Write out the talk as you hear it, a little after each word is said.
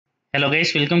Hello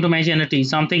guys, welcome to my channel T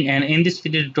Something, and in this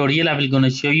video tutorial I will gonna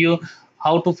show you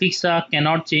how to fix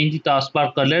cannot change the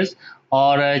taskbar colors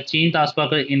or change taskbar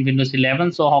color in Windows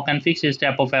 11. So how can fix this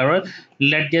type of error?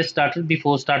 Let's get started.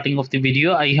 Before starting of the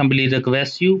video, I humbly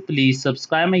request you please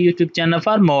subscribe my YouTube channel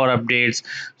for more updates.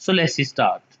 So let's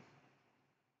start.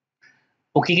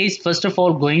 Okay guys, first of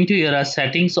all going to your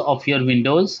settings of your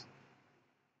Windows,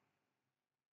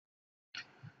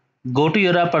 go to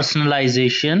your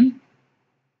personalization,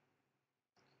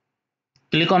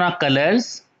 click on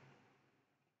colors.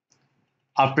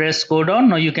 After scroll down,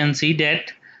 now you can see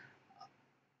that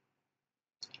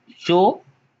show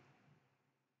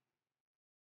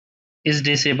is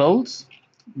disabled.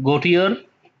 Go to your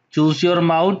choose your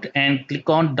mode and click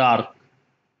on dark.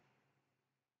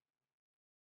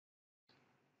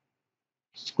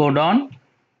 Scroll down.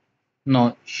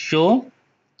 No, show,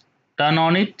 turn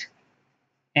on it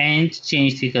and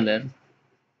change the color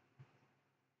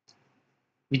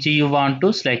which you want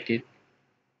to select it.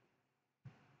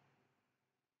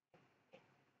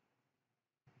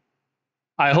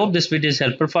 I hope this video is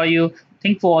helpful for you.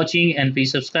 Thanks for watching and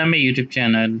please subscribe my YouTube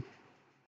channel.